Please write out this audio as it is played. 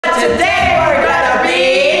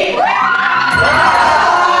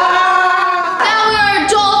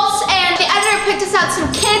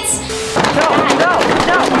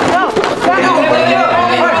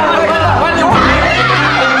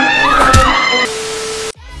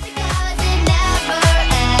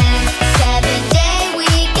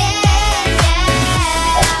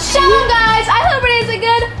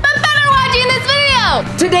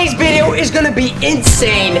gonna be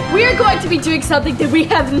insane. We're going to be doing something that we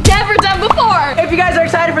have never done before. If you guys are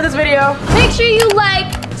excited for this video, make sure you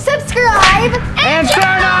like, subscribe, and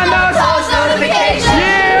turn on those post notifications.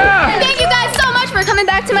 Yeah! Thank you guys so much for coming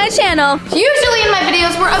back to my channel. Usually in my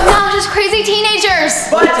videos, we're obnoxious, crazy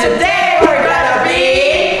teenagers. But today we're gonna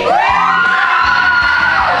be...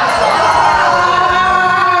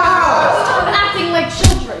 Stop acting like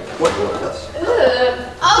children. What was this?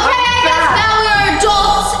 Okay, I guess now we are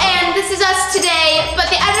adults, and this is us today, but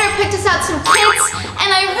the editor picked us out some kids, and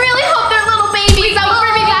I really hope they're little babies that will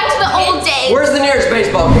bring me back to the old days. Where's the nearest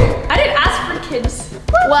baseball game? I didn't ask for kids.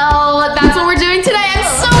 Well, that's what we're doing today. I'm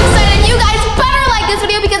so excited. You guys better like this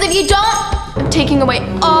video, because if you don't, I'm taking away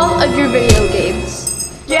all of your video games.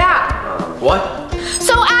 Yeah. What?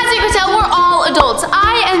 So as you can tell, we're all adults.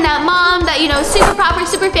 I am that mom that, you know, super proper,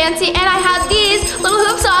 super fancy, and I have these little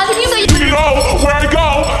hoops on. And you know where to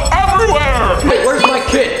go everywhere. Wait, where's my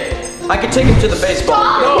kid? I could take him to the baseball.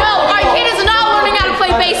 No, our kid is not learning how to play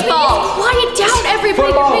baseball. Quiet down,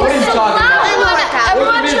 everybody. Football, what are you talking about?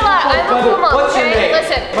 Everyone chill out. I'm a woman. What's your name?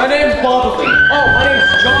 Listen. My name's Bobby. Oh, my name's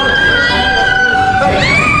Jonathan.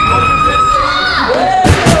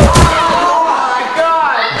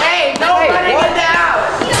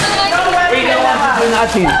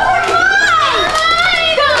 Nothing. Hey,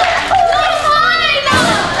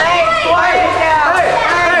 quiet down.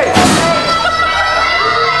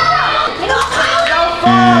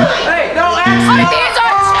 Hey, no action. These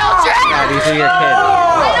are children. Yeah, these are your kids.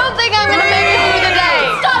 I don't think I'm gonna make it through the day.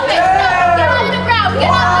 Stop it. Stop. Get on the ground. Get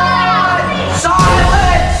on the ground.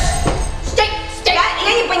 Silence. Stay.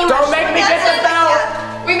 Don't make me get the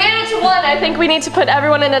belt. We made it to one. I think we need to put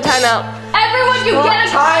everyone in a timeout. Everyone, you get a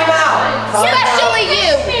timeout. Especially you.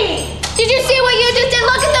 Did you see what you just did?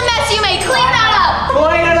 Look at the mess you made. Clean that up.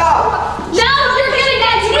 Clean it up. Now you're getting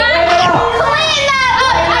that dry. Clean that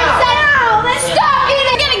up. I said, stop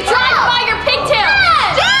eating. Getting dried by your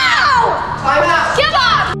pigtails. Down. Timeout. Give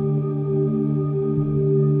up.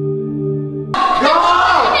 Go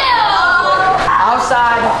on.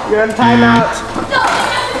 Outside. You're in timeout.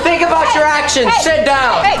 Think about your actions. Sit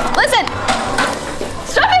down. Hey, listen.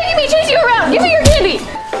 Stop making me chase you around. Give me your candy.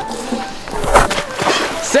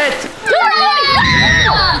 Sit.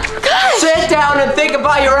 Gosh. Sit down and think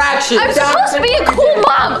about your actions. I'm supposed to be a cool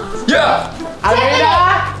mom. Yeah.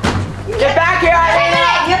 Irina, get back here,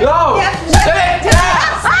 Irina. Go. Sit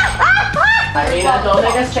down. Irina, don't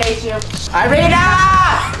make us chase you. Irina.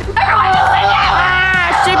 Everyone listen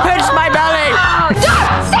now. She pinched my belly.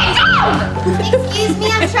 Stay down. Excuse me,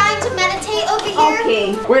 I'm trying to meditate over here.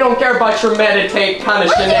 Okay. We don't care about your meditate kind of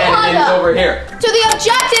shenanigans over here. So the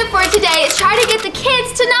objective for today is try to get the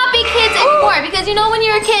kids to not be kids anymore, because you know when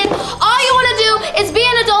you're a kid, all you want to do is be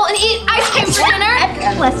an adult and eat ice cream for dinner.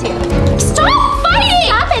 Bless you. Stop fighting!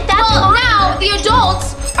 Stop it, that's well, now the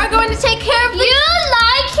adults are going to take care of you. You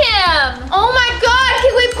like him. Oh my God,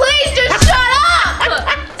 can we please just shut up?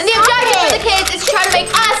 And the objective for the kids is to try to make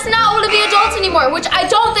us not want to be adults anymore, which I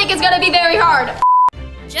don't think is going to be very hard.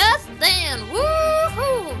 Just then,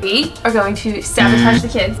 woohoo! We are going to sabotage the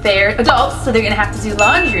kids. They're adults, so they're gonna have to do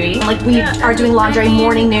laundry. Like we are doing laundry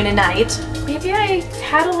morning, noon, and night. Maybe I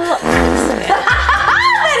had a little accident.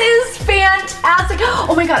 That is fantastic.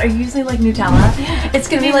 Oh my God, are you using like Nutella? It's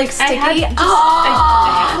gonna be like sticky. I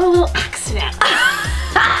had a little accident.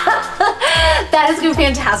 That is gonna be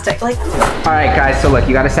fantastic. Like. All right, guys. So look,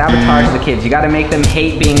 you got to sabotage the kids. You got to make them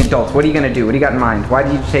hate being adults. What are you gonna do? What do you got in mind? Why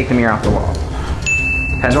did you take the mirror off the wall?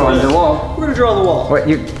 Draw on the wall. We're gonna draw on the wall. What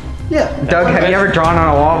you? Yeah. Doug, have you ever drawn on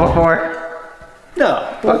a wall before? No.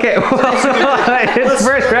 Okay, well, it's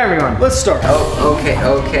first for everyone. Let's start. Oh, okay.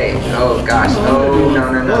 Oh gosh. Oh,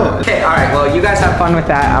 no. Okay, all right. Well, you guys have fun with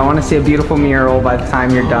that. I want to see a beautiful mural by the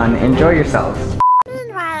time you're done. Enjoy yourselves.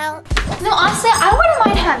 No, honestly, I wouldn't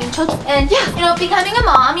mind having children. And yeah, you know, becoming a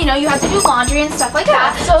mom, you know, you have to do laundry and stuff like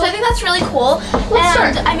that. So I think that's really cool.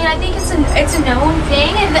 And I mean, I think it's a known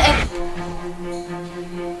thing. And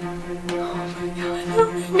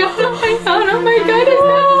oh my God, is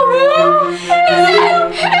that real?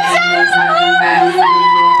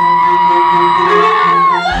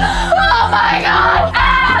 Oh my God.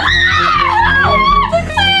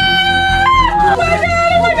 Oh my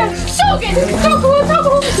God. So good. So cool.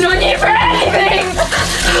 No need for anything.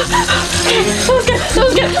 That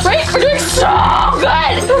was good. Right? We're doing so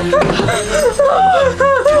good.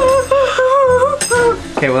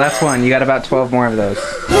 Okay, well that's one. You got about 12 more of those.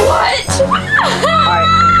 What? Alright,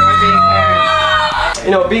 enjoy being parents.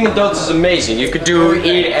 You know, being adults is amazing. You could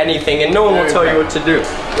eat anything and no one will tell you what to do.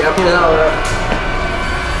 Yep. Hey,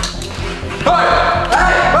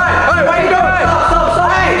 where are you going?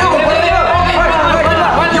 Stop. Hey, no, what are you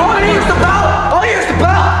doing? You want to use the belt?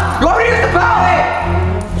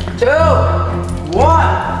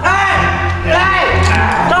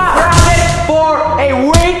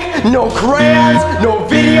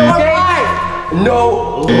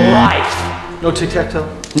 No tic-tac-toe?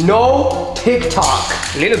 No TikTok.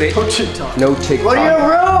 A little bit. No TikTok. No TikTok. Go to your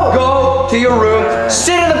room. Go to your room.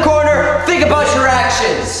 Sit in the corner. Think about your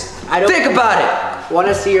actions. Think about it. Want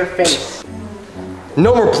to see your face.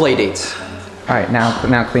 No more play dates. All right,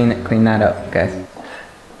 now clean that up, guys.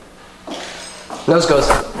 Nose goes.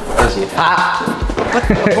 Ah. I'll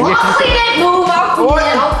clean it. Move.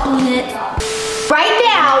 I'll clean it. Right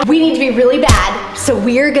now, we need to be really bad, so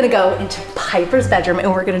we're gonna go into Piper's bedroom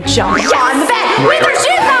and we're gonna jump on the bed with her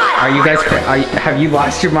shoes on! Are you guys, have you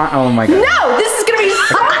lost your mind? Oh my god. No, this is gonna be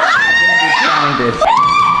so Found it.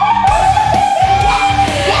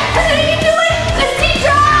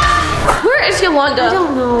 Where is Yolanda? I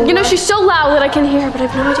don't know. You know, she's so loud that I can hear her, but I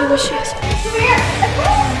have no idea where she is.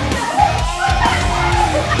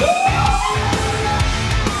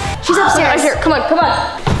 She's upstairs. Right here. Come on, come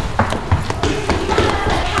on.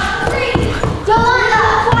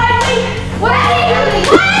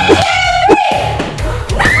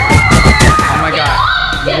 Oh my god.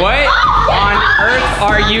 What on earth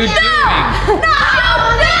are you doing? Oh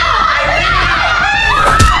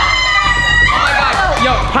my god.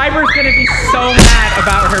 Yo, Piper's gonna be so mad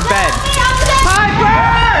about her bed. Piper!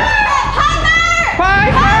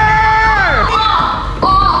 Piper!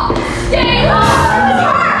 Stay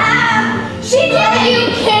home! She did it! Are you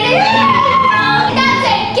kidding me? That's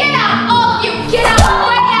it! Get out! All of you! Get out!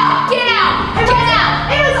 Right now! Get out! Get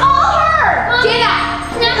out! It was all her! Get out!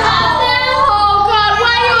 Oh god,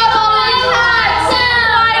 why do you have all of the cats?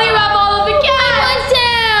 Why do you have all of the cats?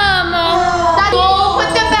 Go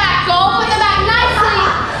put them back! Go put them back nicely!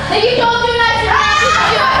 If you don't do nicely, you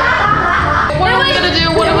do it! What are we gonna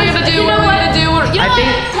do? What are we gonna do? What are we gonna do? You know what?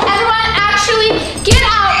 Everyone actually get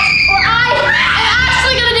out, or I am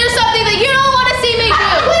actually gonna do something that you don't want to see me do.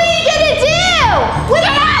 What are you gonna do? What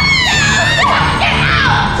are you Get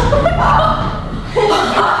out!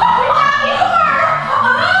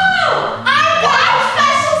 I've got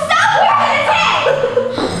special stuff we're gonna take.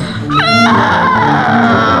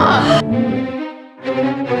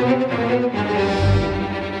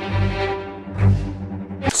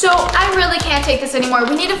 So I really can't take this anymore.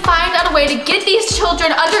 We need to find out a way to get these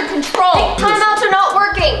children under control. Timeouts are not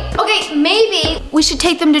working. Okay, maybe we should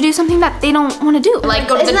take them to do something that they don't want to do. Like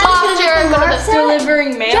go to the doctor, go to the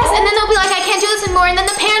delivering mail. Yes, and then they'll be like, I can't do this anymore, and then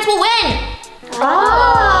the parents will win.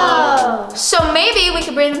 Oh. So maybe we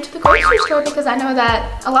could bring them to the grocery store because I know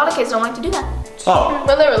that a lot of kids don't like to do that. Oh,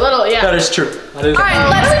 When they were little, yeah. that is true. That is All right,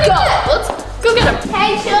 let's go. Let's go get them.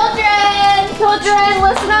 Hey, children. Children,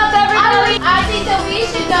 listen up, everybody. I think that we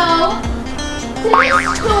should go to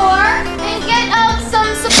the store and get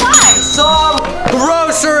some supplies. Some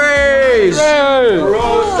groceries.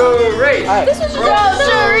 Groceries. This is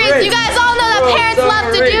groceries. You guys all know that parents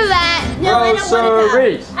love to do that. No, I don't want to go.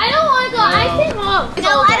 I don't want to go. I think Mom.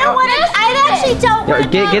 No, I don't want to. I actually don't Yo,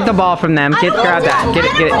 want to. get the ball from them. Grab that. Get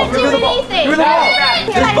it. I don't want to do anything. Give me the ball.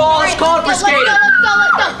 This ball is confiscated. Let's go.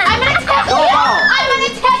 I'm going to tackle you. I'm going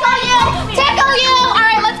to tackle you. Tackle you. All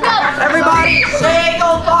right, let's go. Everybody,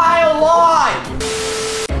 single file line.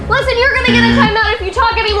 Listen, you're going to get a timeout if you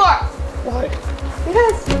talk anymore. Why?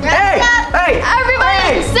 Hey, hey.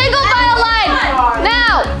 Everybody, single file line.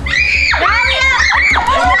 Now.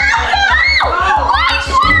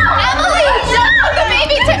 Emily, no, the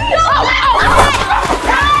baby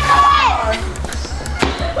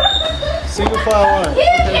Single file line. You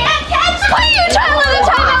can't catch me. Why are you trying to let the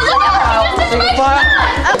timeout? Look out. Single file.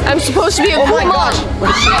 I'm supposed to be a good mom.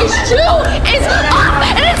 She's two is up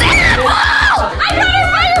and it's animal. I got her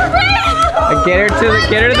by her friend. Get her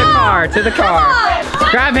to the car. To the car.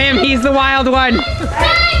 Grab him. He's the wild one.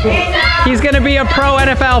 He's gonna be a pro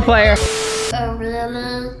NFL player. A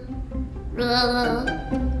really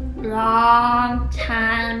long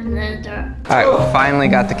time later. All right, we finally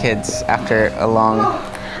got the kids after a long.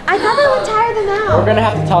 I thought I would tire them out. We're gonna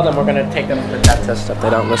have to tell them we're gonna take them to the vet test if they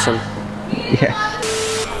don't listen. Yeah.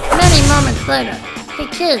 Many moments later. Hey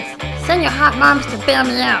kids, send your hot moms to bail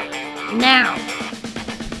me out. Now.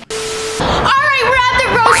 All right, we're at the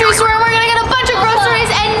grocery store and we're gonna get a bunch of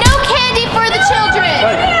groceries and no candy for the children.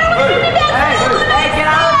 Hey, get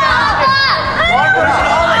out of there. One person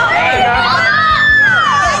hold it. Hey.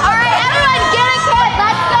 All right, everyone, get a kid.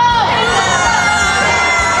 Let's go.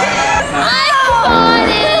 I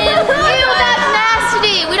got it. Ew, that's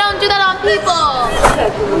nasty. We don't do that on people.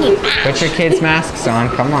 Put your kids' masks on.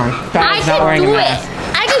 Come on. I He's not can wearing a do it. mask.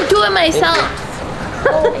 I can do it myself.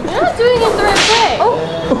 You're not doing it the right way.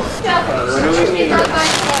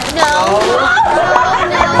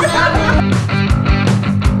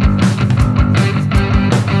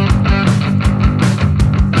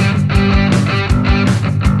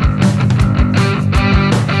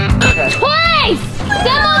 Toys!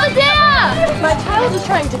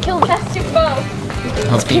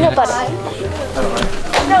 Peanut butter.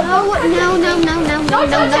 No,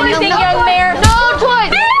 Anything, young Mare? No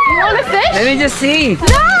toys. You want a fish? Let me just see.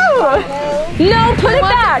 No! No, put it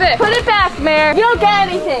back. Put it back, Mare. You don't get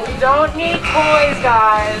anything. Don't need toys,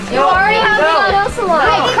 guys. You already have the auto salon.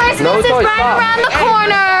 Hey, Christmas No is toys, right stop. around the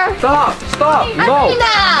corner. Stop. No.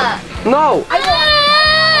 No.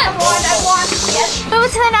 Move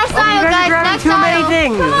to the next aisle, guys. Next Too many aisle.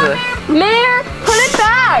 things. Mare, put it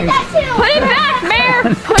back. Put it back, Mare.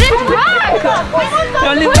 Put it back.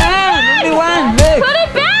 Only one. Big. Put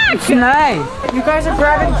it back. It's nice. You guys are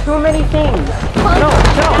grabbing too many things. No.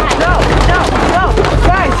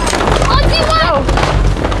 Guys.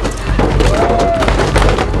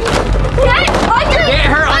 Get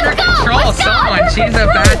her under control, someone. She's a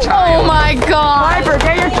bad child. Oh my God. Piper,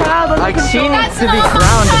 get your child under Like she control. needs to be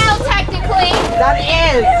grounded. Child, technically. That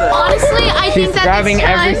is. Honestly, I She's think that grabbing this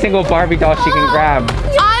time, every single Barbie doll she can grab.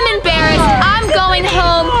 I'm embarrassed. I'm going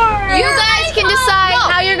home. You guys can decide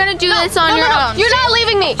how you're gonna do this on your own. You're not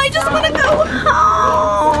leaving me. I just want to go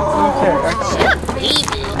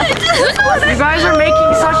You guys are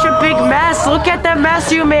making such a big mess. Look at the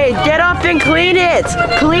mess you made. Get up and clean it.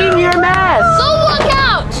 Clean your mess. Go look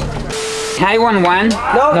out. Can I want one?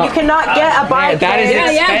 No, you cannot get a bike. That is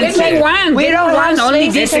expensive. one. We don't have only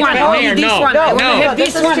this one. Mayor, This one. I want to have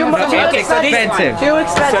this this is one. too much. Okay, so this one. Expensive. Too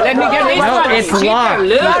expensive. So let me get this No, one. it's cheaper. locked.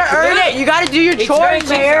 You gotta earn it. You gotta do your chores,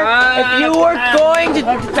 Mayor. If you were going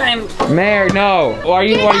to Mayor, no. Are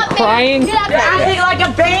you crying? Get out You're there. acting like a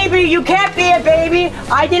baby. You can't be a baby.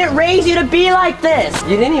 I didn't raise you to be like this.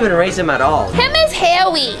 You didn't even raise him at all. Him is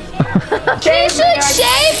hairy. He should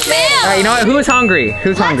shave him. All right, you know what? Who's hungry?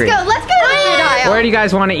 Who's hungry? Let's go to the food aisle. Where do you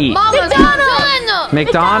guys want to eat? McDonald's.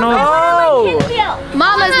 McDonald's? Oh.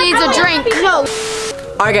 Mama's needs a drink. No.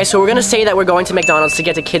 Alright guys, so we're gonna say that we're going to McDonald's to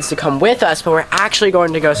get the kids to come with us, but we're actually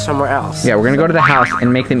going to go somewhere else. Yeah, we're gonna go to the house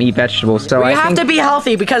and make them eat vegetables. So We I have think to be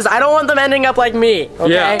healthy because I don't want them ending up like me,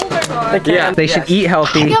 okay? yeah, they should eat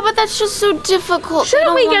healthy. Yeah, but that's just so difficult.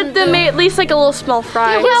 Shouldn't we get them at least like a little small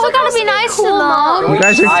fry? Yeah, we gotta be nice to them. You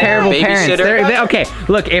guys are terrible parents. Okay,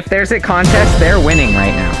 look, if there's a contest, they're winning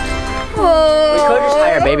right now. We could just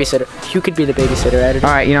hire a babysitter. You could be the babysitter, Eddie.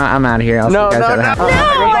 All right, you know what? I'm out of here. I'll see you guys at the house.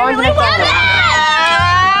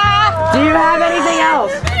 Do you have anything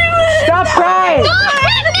else? Stop crying.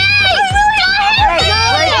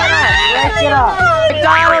 Break it up.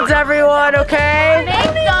 McDonald's, everyone, okay?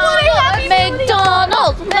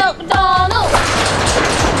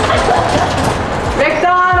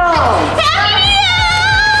 McDonald's.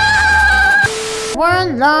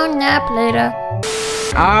 One long nap later.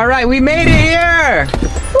 All right, we made it here.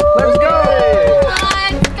 Let's go.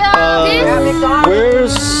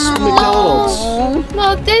 Where's McDonald's?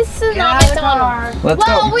 No, this is not McDonald's. Let's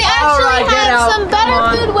Well, go. we actually have some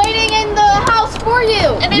better food waiting in the house for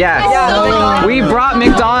you. And Yes. so We brought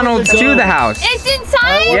McDonald's to the house. it's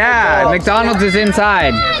inside? Yeah, McDonald's is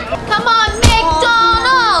inside. Come on,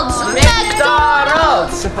 McDonald's!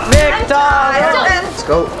 McDonald's. McDonald's. Let's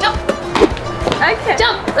go. Okay.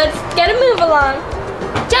 Jump. Let's get a move along.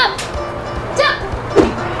 Jump! Jump!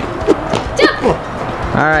 Jump!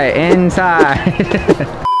 All right, inside.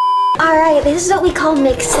 All right, this is what we call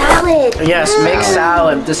mixed salad. Yes, make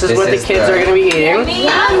salad. This is what the kids are gonna be eating.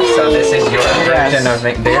 So this is your version of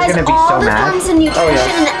It They're has gonna be all so the mad. forms of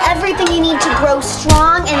nutrition and everything you need to grow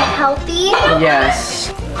strong and healthy.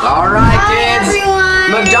 Yes. All right, Bye, kids.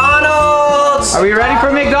 everyone. McDonald's. Are we ready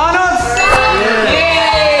for McDonald's?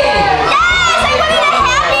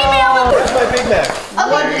 Where's my Big Mac?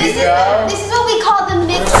 Okay, this is what we call the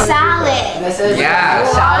mixed salad. This is Yeah.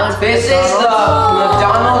 This is the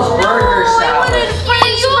McDonald's burger salad. French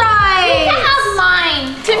fries! You can have mine.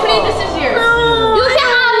 Tiffany, this is yours. You can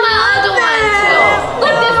have my other one too.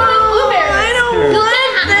 Look, this one is blueberry. I don't want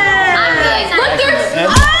that. Look, there's... I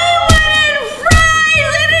wanted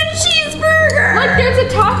fries and a cheeseburger. Look, there's a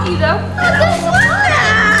talkie though.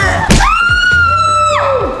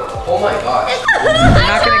 Oh my gosh. We're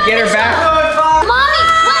not gonna get her back. Mommy,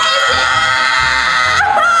 what is it?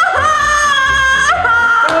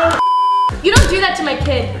 You don't do that to my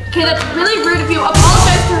kid. Okay, that's really rude of you.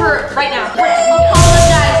 Apologize to her right now.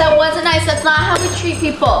 Apologize. That wasn't nice. That's not how we treat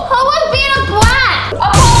people. I was being a brat.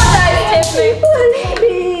 Apologize,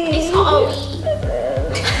 Tiffany. Sorry.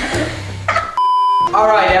 All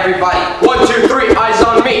right, everybody. 1, 2, 3. Eyes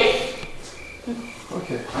on me.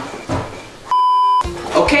 Okay.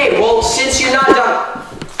 Okay. Well, since you're not done,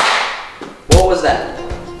 what was that?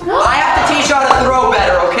 I have to teach you how to throw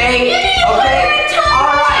better. Okay? Okay.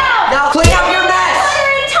 All right. Now clean up your mess.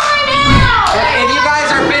 If you guys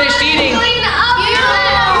are finished eating, Irina,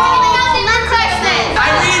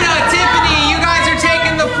 Tiffany,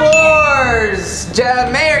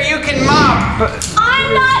 Mayor, you can mop.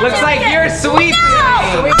 I'm not Looks doing like it. you're sweeping.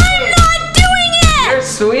 No, I'm not doing it. You're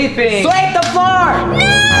sweeping. Sweep the floor.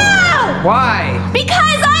 No. Why? Because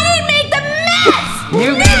I didn't make the mess.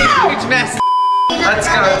 You made a huge mess. Let's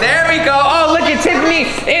go. There we go. Oh, look at Tiffany.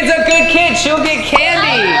 It's a good kid. She'll get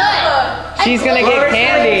candy. She's gonna get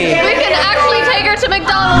candy. We can actually take her to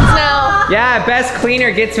McDonald's now. Yeah, best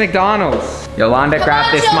cleaner gets McDonald's. Yolanda,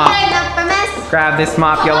 grab this mop. Grab this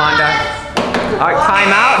mop, Yolanda. Time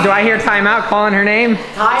out. Do I hear time out calling her name?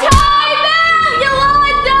 Time out,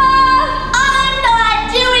 Yolanda. I'm not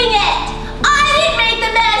doing it. I didn't make the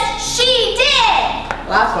mess. She did.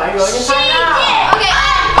 That's why you're going to She time out. did. Okay,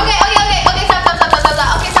 stop.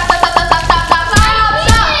 Okay, stop.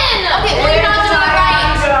 Okay, we're not doing it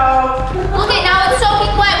right. Okay, now it's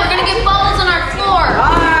soaking wet. We're gonna get bubbles on our floor.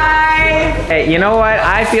 Bye. Hey, you know what?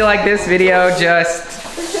 I feel like this video just,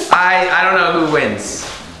 I don't know who wins.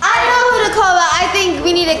 I don't know who to call, but I think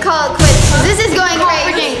we need to call it quits. This is going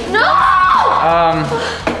crazy. No.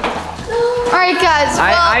 All right, guys.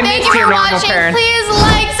 I Thank missed you your for normal watching. parent. Please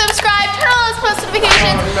like, subscribe, turn on those post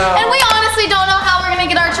notifications. And we honestly don't know how we're gonna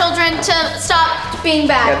get our children to stop being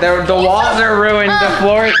bad. Yeah, the walls are ruined. The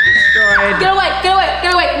floor is destroyed. Get away.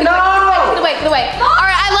 No. Get away.